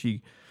about, but if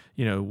she,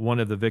 one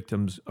of the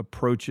victims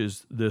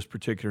approaches this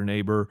particular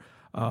neighbor,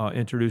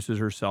 introduces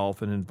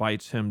herself and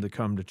invites him to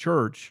come to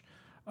church,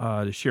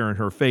 to share in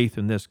her faith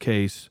in this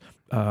case,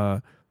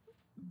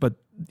 but,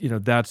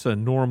 that's a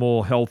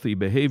normal, healthy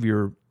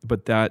behavior,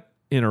 but that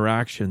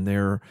interaction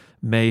there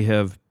may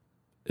have,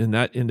 and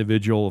that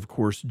individual, of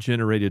course,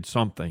 generated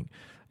something,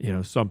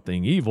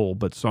 something evil,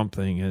 but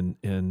something,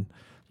 and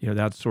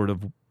that's sort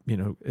of,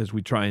 as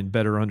we try and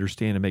better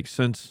understand and make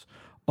sense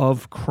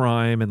of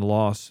crime and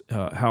loss,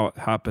 how it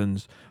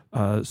happens,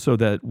 so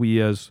that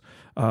we as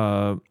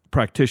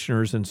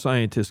practitioners and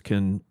scientists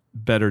can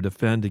better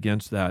defend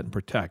against that and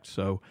protect.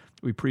 So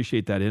we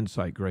appreciate that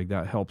insight, Greg.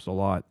 That helps a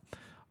lot.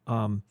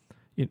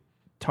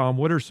 Tom,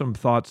 what are some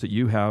thoughts that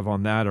you have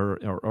on that,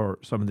 or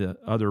some of the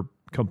other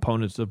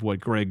components of what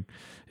Greg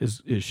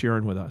is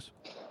sharing with us?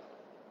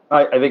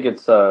 I think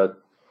it's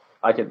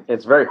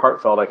it's very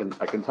heartfelt. I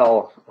can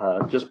tell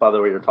just by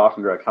the way you're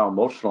talking, Greg, how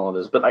emotional it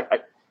is.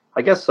 But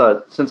I guess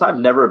since I've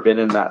never been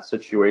in that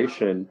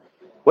situation,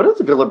 what are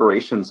the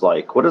deliberations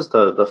like? What is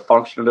the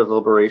function of the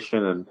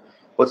deliberation, and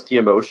what's the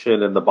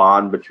emotion and the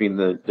bond between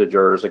the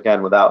jurors?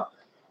 Again, without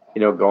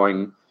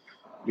going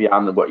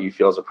beyond what you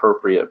feel is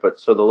appropriate, but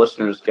so the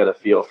listeners get a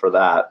feel for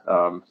that.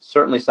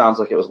 Certainly sounds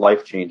like it was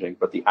life-changing,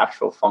 but the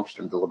actual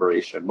function of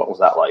deliberation, what was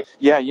that like?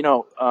 Yeah,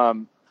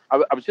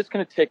 I was just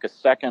going to take a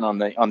second on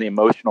the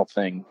emotional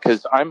thing,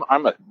 because I'm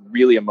a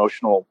really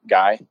emotional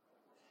guy.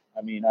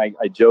 I mean,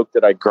 I joke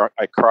that I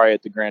cry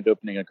at the grand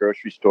opening of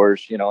grocery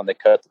stores, and they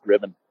cut the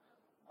ribbon.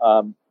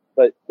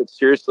 But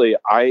seriously,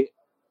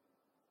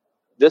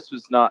 this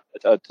was not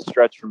a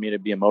stretch for me to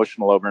be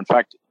emotional over. In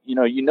fact,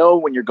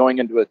 when you're going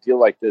into a deal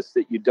like this,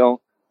 that you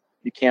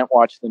can't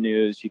watch the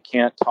news, you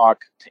can't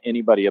talk to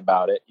anybody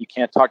about it, you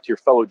can't talk to your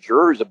fellow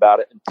jurors about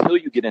it until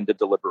you get into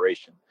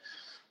deliberation.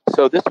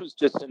 So this was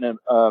just an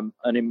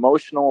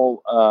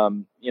emotional,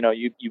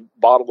 you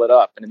bottle it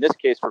up, and in this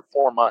case for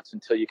 4 months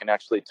until you can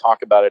actually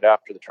talk about it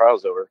after the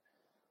trial's over.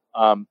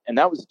 And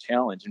that was a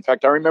challenge. In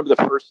fact, I remember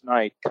the first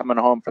night coming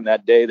home from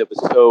that day that was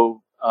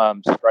so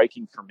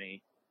striking for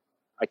me.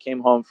 I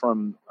came home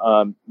from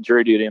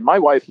jury duty, and my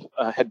wife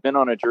had been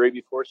on a jury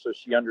before, so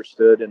she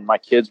understood, and my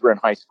kids were in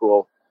high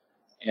school.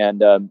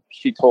 And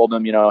she told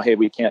them, hey,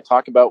 we can't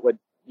talk about what,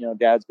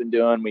 Dad's been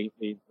doing. We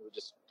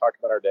just talk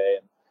about our day.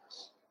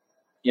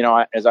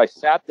 And, as I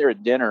sat there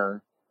at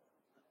dinner,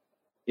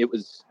 it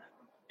was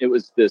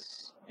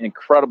this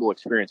incredible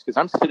experience, because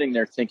I'm sitting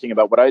there thinking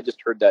about what I just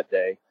heard that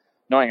day,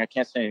 knowing I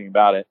can't say anything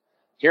about it,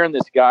 hearing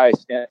this guy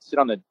sit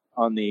on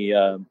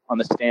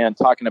the stand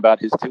talking about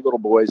his 2 little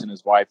boys and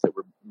his wife that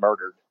were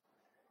murdered.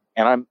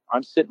 And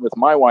I'm sitting with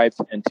my wife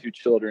and 2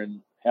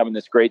 children having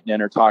this great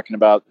dinner, talking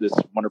about this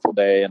wonderful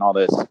day and all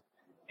this.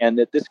 And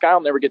that this guy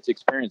will never get to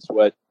experience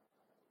what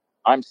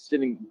I'm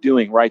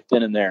doing right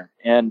then and there.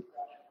 And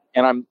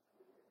I'm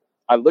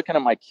looking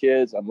at my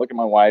kids, I'm looking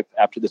at my wife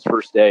after this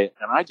first day,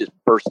 and I just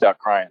burst out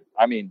crying.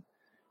 I mean,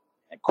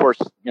 of course,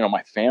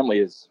 my family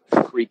is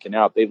freaking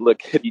out. They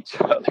look at each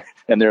other,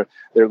 and they're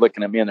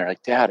looking at me, and they're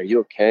like, "Dad, are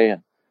you okay?"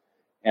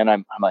 And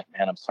I'm like,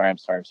 "Man, I'm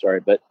sorry."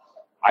 But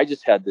I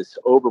just had this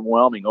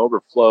overwhelming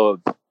overflow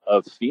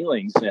of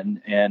feelings,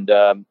 and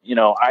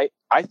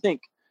I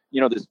think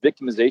this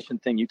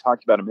victimization thing you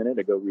talked about a minute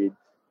ago, Reed,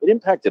 it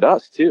impacted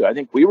us too. I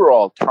think we were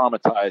all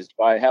traumatized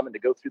by having to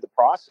go through the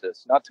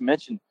process. Not to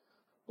mention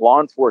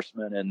law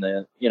enforcement and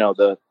the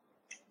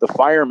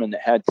firemen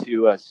that had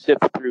to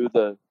sift through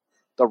the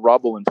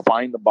rubble and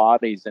find the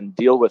bodies and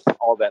deal with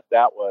all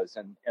that was,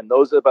 and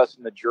those of us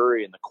in the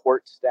jury and the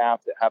court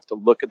staff that have to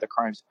look at the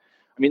crimes.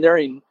 I mean,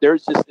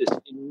 there's just this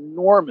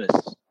enormous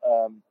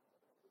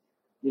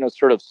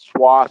sort of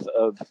swath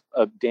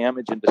of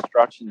damage and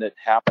destruction that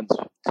happens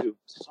to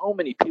so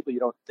many people you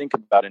don't think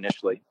about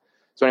initially.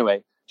 So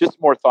anyway, just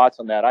more thoughts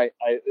on that.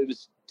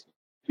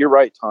 You're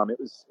right, Tom. It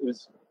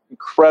was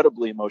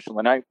incredibly emotional,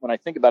 and when I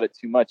think about it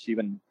too much,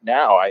 even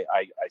now, I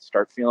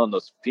start feeling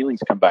those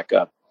feelings come back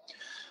up.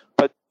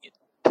 But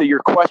to your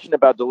question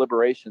about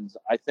deliberations,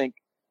 I think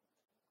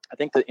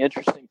the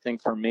interesting thing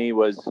for me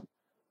was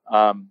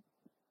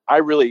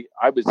the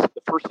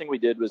first thing we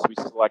did was we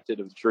selected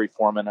a jury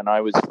foreman, and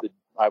I was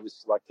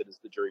selected as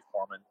the jury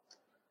foreman.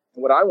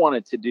 And what I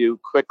wanted to do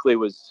quickly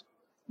was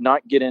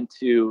not get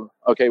into,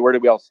 okay, where do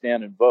we all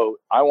stand and vote?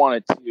 I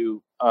wanted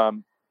to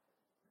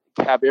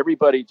have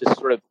everybody just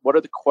sort of, what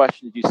are the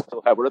questions you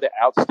still have? What are the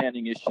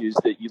outstanding issues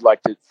that you'd like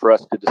for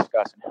us to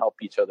discuss and help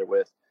each other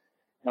with?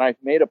 And I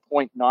made a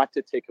point not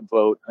to take a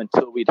vote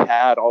until we'd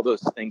had all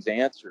those things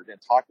answered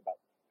and talked about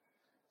them.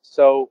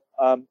 So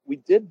we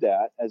did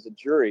that as a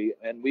jury,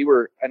 and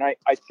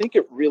I think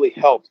it really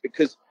helped,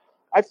 because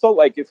I felt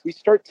like if we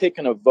start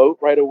taking a vote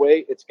right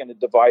away, it's going to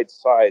divide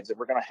sides, and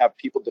we're going to have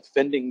people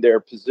defending their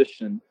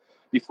position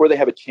before they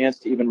have a chance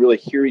to even really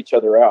hear each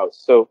other out.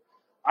 So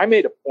I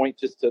made a point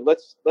just to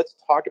let's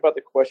talk about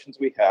the questions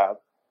we have,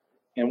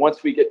 and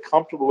once we get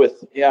comfortable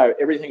with,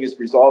 everything is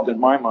resolved in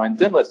my mind,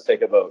 then let's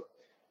take a vote.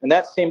 And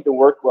that seemed to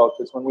work well,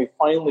 because when we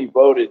finally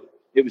voted,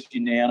 it was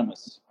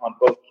unanimous on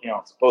both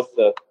counts, both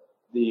the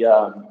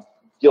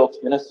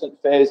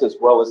guilt-innocent phase as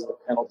well as the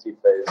penalty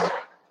phase.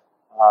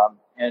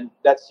 And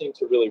that seemed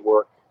to really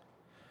work.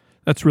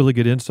 That's really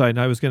good insight. And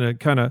I was going to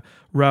kind of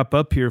wrap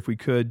up here if we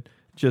could,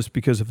 just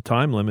because of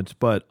time limits.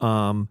 But,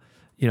 I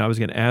was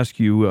going to ask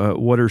you,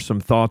 what are some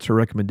thoughts or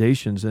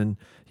recommendations? And,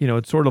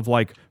 it's sort of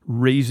like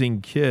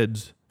raising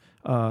kids,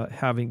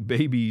 having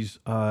babies,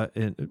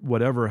 and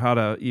whatever, how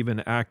to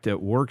even act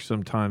at work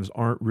sometimes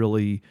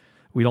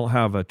we don't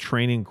have a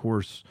training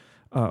course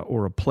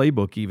or a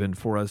playbook even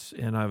for us.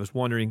 And I was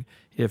wondering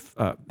if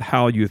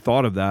how you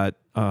thought of that.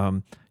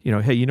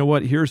 Hey, you know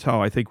what? Here's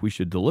how I think we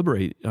should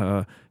deliberate.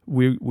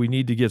 We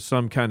need to get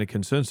some kind of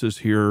consensus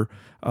here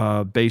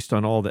based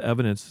on all the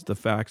evidence, the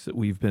facts that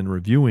we've been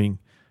reviewing.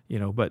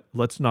 But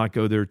let's not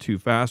go there too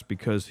fast,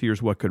 because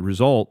here's what could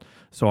result.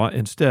 So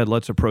instead,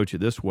 let's approach it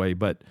this way.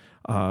 But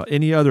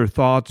any other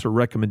thoughts or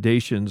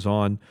recommendations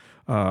on,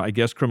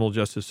 criminal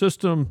justice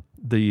system,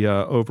 the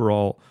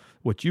overall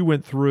what you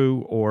went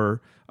through,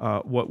 or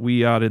what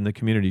we out in the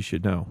community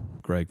should know,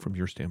 Greg, from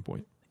your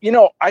standpoint?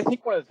 I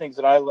think one of the things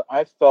that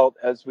I felt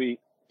as we,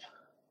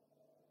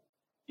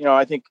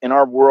 I think in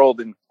our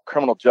world in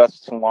criminal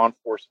justice and law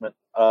enforcement,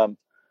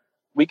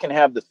 we can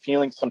have the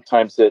feeling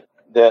sometimes that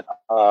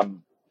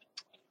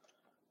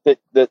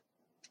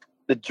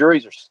the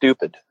juries are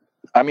stupid.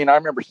 I mean, I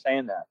remember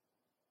saying that,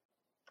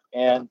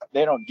 and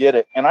they don't get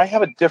it. And I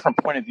have a different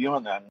point of view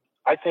on that.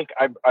 I think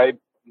I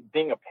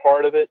being a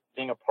part of a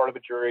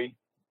jury,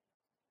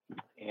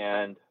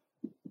 and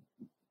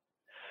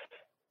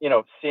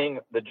seeing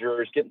the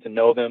jurors, getting to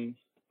know them.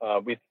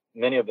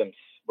 Many of them,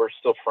 we're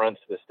still friends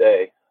to this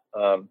day.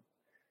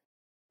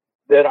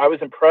 That I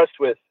was impressed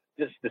with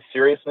just the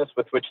seriousness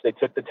with which they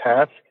took the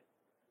task,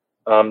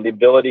 the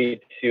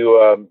ability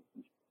to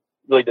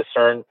really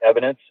discern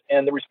evidence,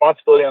 and the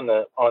responsibility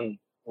on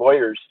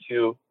lawyers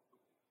to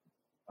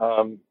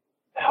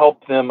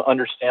help them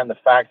understand the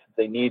facts that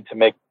they need to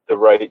make the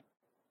right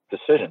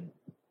decision.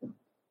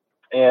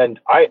 And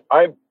I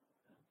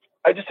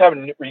just have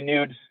a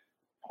renewed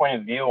point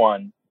of view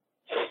on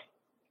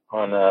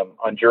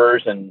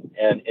jurors and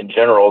in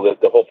general,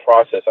 the whole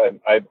process.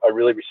 I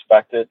really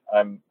respect it.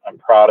 I'm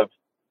proud of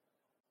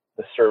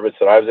the service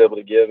that I was able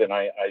to give, and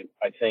I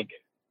think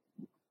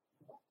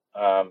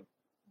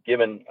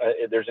given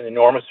there's an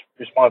enormous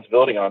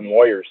responsibility on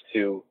lawyers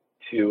to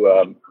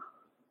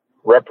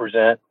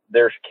represent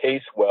their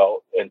case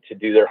well and to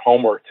do their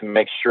homework to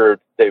make sure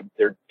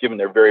they're giving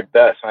their very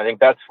best. And I think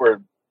that's where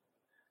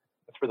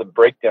the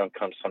breakdown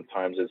comes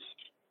sometimes, is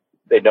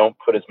they don't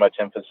put as much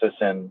emphasis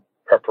in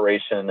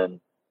preparation and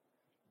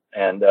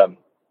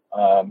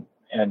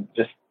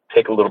just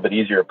take a little bit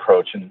easier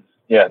approach. And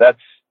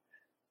that's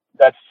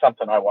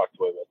something I walked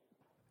away with.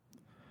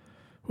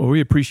 Well,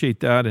 we appreciate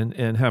that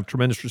and have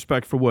tremendous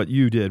respect for what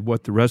you did,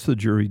 what the rest of the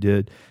jury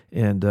did.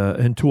 And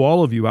to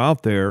all of you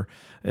out there,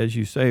 as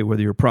you say,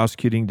 whether you're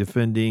prosecuting,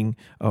 defending,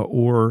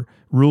 or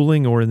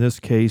ruling, or in this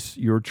case,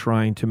 you're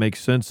trying to make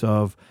sense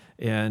of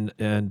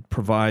and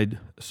provide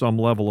some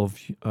level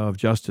of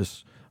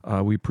justice.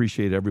 We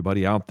appreciate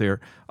everybody out there.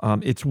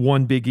 It's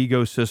one big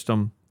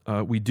ecosystem.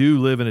 We do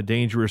live in a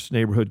dangerous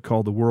neighborhood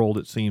called the world,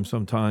 it seems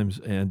sometimes,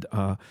 and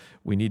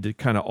we need to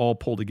kind of all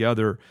pull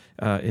together.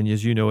 And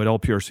as you know, at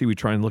LPRC, we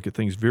try and look at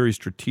things very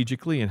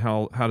strategically and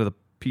how do the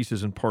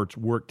pieces and parts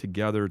work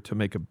together to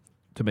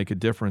make a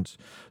difference.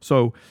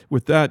 So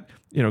with that,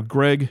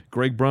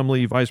 Greg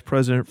Brumley, Vice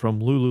President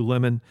from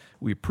Lululemon,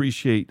 we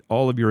appreciate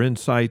all of your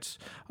insights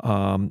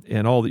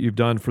and all that you've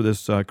done for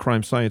this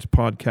Crime Science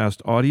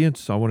podcast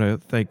audience. I want to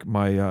thank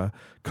my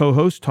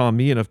co-host, Tom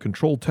Meehan of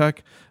Control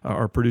Tech,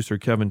 our producer,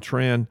 Kevin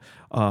Tran,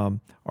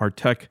 our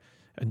tech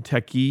and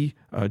techie,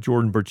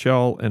 Jordan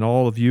Burchell, and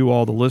all of you,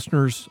 all the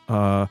listeners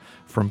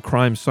from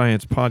Crime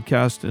Science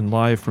Podcast and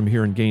live from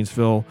here in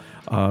Gainesville.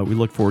 We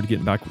look forward to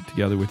getting back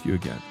together with you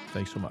again.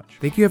 Thanks so much.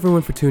 Thank you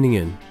everyone for tuning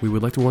in. We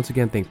would like to once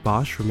again thank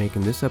Bosch for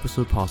making this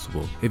episode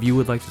possible. If you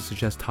would like to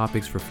suggest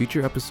topics for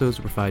future episodes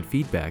or provide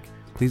feedback,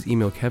 please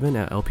email Kevin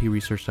at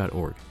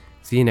lpresearch.org.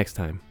 See you next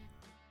time.